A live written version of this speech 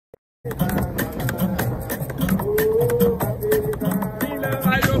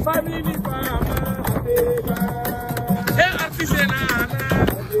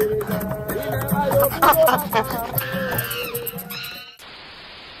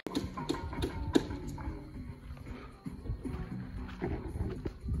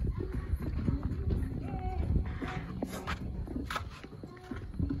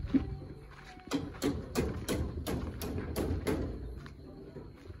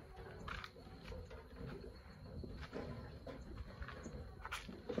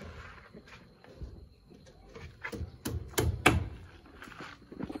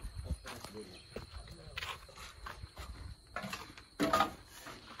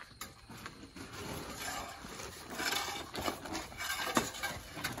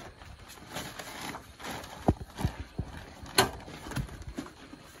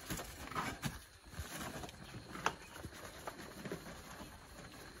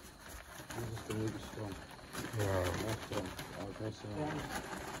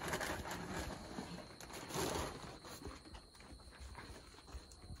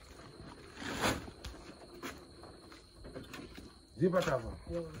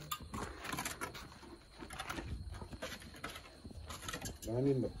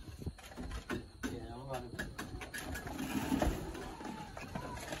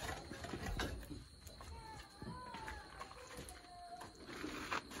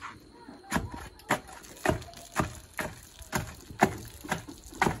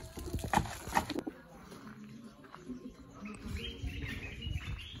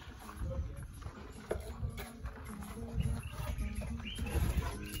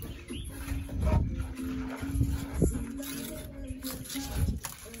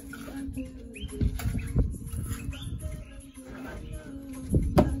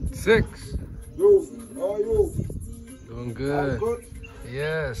Six. You, how are you? Doing good. Good?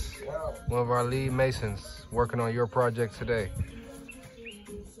 Yes. Wow. One of our lead masons working on your project today.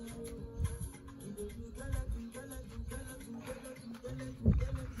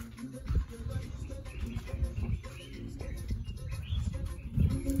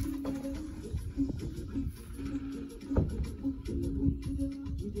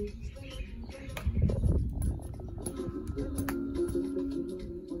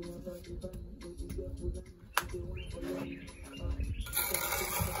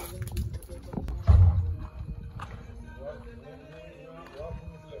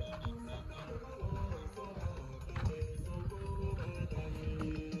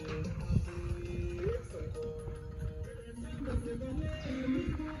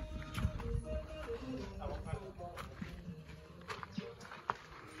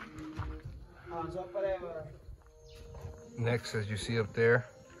 Next, as you see up there,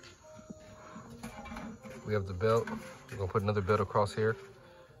 we have the belt. We're gonna put another belt across here.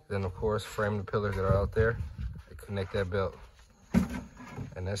 Then of course, frame the pillars that are out there and connect that belt.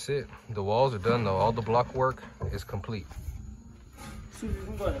 And that's it. The walls are done though. All the block work is complete.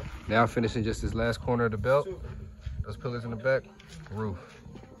 Now finishing just this last corner of the belt. Those pillars in the back, roof.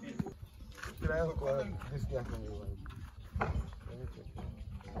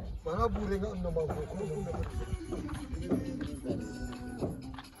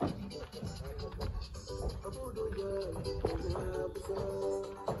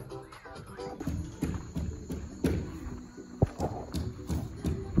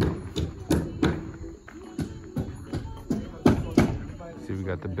 See, we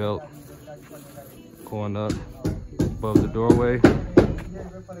got the belt going up above the doorway.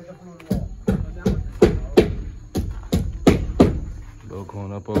 Belt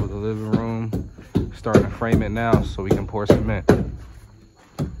going up over the living room. Starting to frame it now so we can pour cement. Come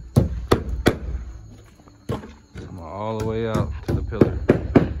on, all the way out to the pillar.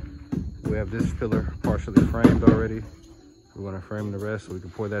 We have this pillar partially framed already. We're gonna frame the rest so we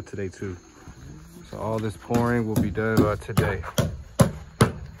can pour that today too. So all this pouring will be done by today.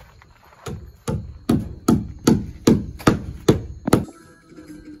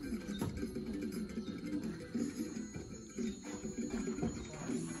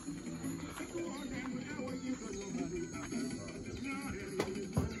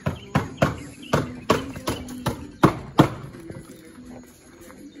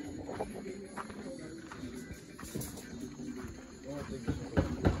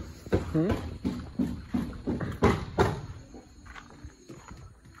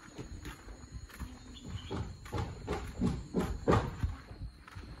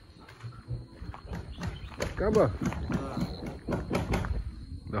 Gamba.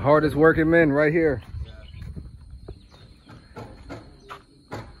 The hardest working men right here.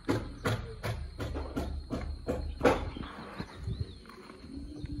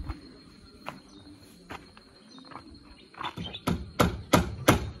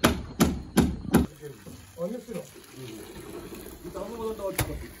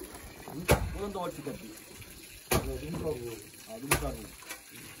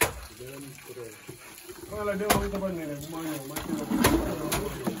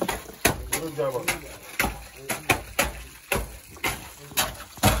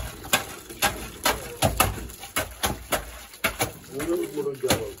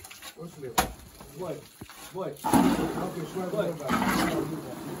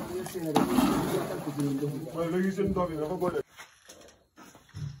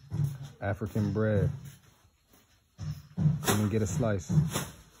 African bread. Come and get a slice.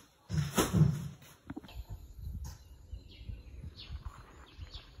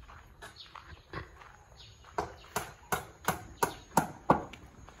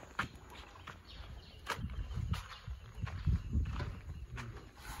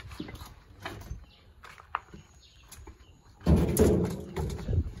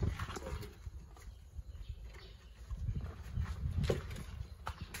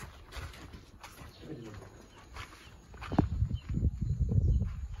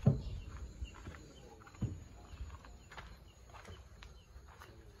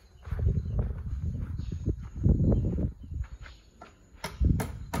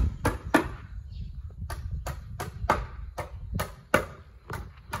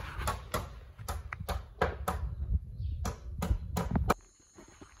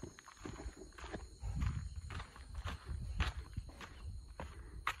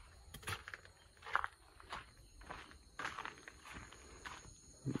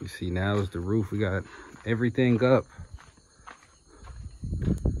 You see, now is the roof. We got everything up.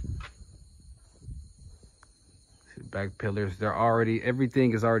 Back pillars, they're already,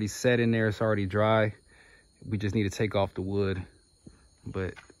 everything is already set in there. It's already dry. We just need to take off the wood,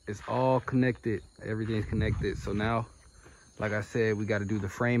 but it's all connected. Everything's connected. So now, like I said, we got to do the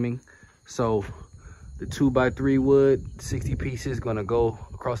framing. So the 2x3 wood, 60 pieces, gonna go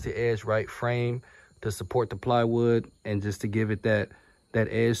across the edge, right frame to support the plywood and just to give it that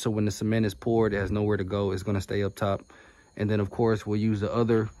edge, so when the cement is poured, it has nowhere to go. It's gonna stay up top. And then of course we'll use the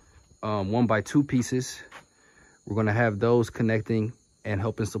other 1x2 pieces. We're gonna have those connecting and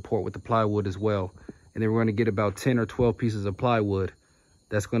helping support with the plywood as well. And then we're gonna get about 10 or 12 pieces of plywood.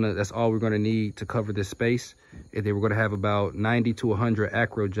 That's all we're gonna need to cover this space. And then we're gonna have about 90 to 100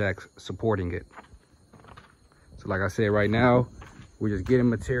 acro jacks supporting it. So like I said, right now, we're just getting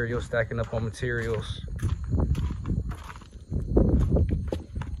materials, stacking up on materials.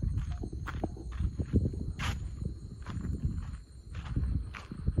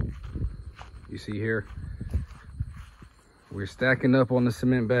 You see here, we're stacking up on the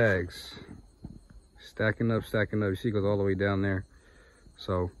cement bags. Stacking up, stacking up. You see it goes all the way down there.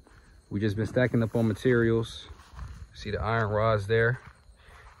 So we just been stacking up on materials. See the iron rods there.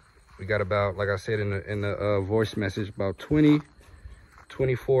 We got about, like I said in the voice message, about 20,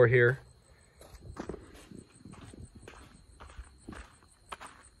 24 here.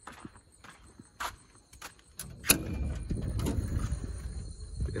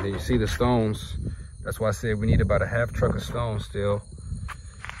 And then you see the stones. That's why I said we need about a half truck of stones still.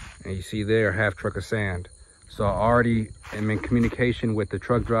 And you see there, half truck of sand. So I already am in communication with the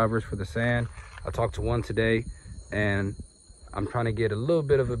truck drivers for the sand. I talked to one today, and I'm trying to get a little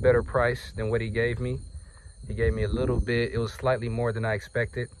bit of a better price than what he gave me. He gave me a little bit. It was slightly more than I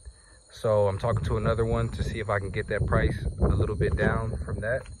expected. So I'm talking to another one to see if I can get that price a little bit down from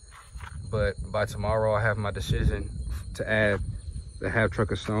that. But by tomorrow, I have my decision to add the half truck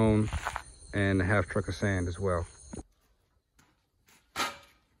of stone and the half truck of sand as well.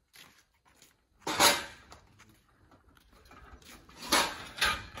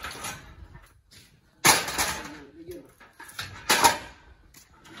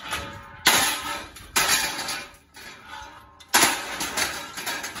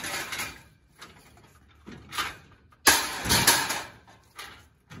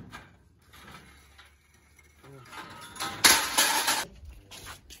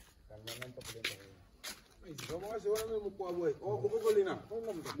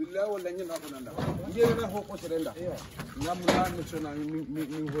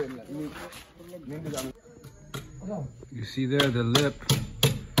 You see there the lip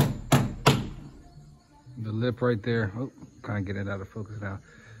right there. Oh, kind of get it out of focus now.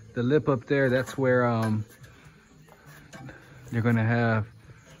 The lip up there, that's where you're gonna have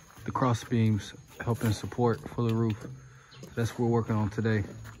the cross beams helping support for the roof. That's what we're working on today.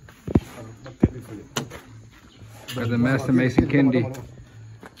 Got the Master Mason Kendi,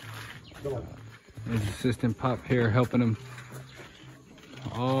 his assistant Pop here, helping him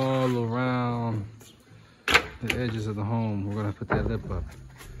all around the edges of the home. We're gonna put that lip up.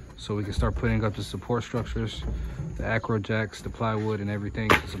 so we can start putting up the support structures, the acro jacks, the plywood, and everything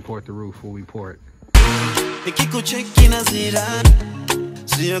to support the roof when we pour it.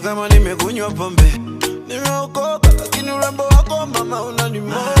 Sio kama nimekunywa pombe, nimeokoka lakini urembo wako mama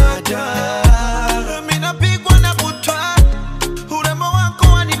unanimoa.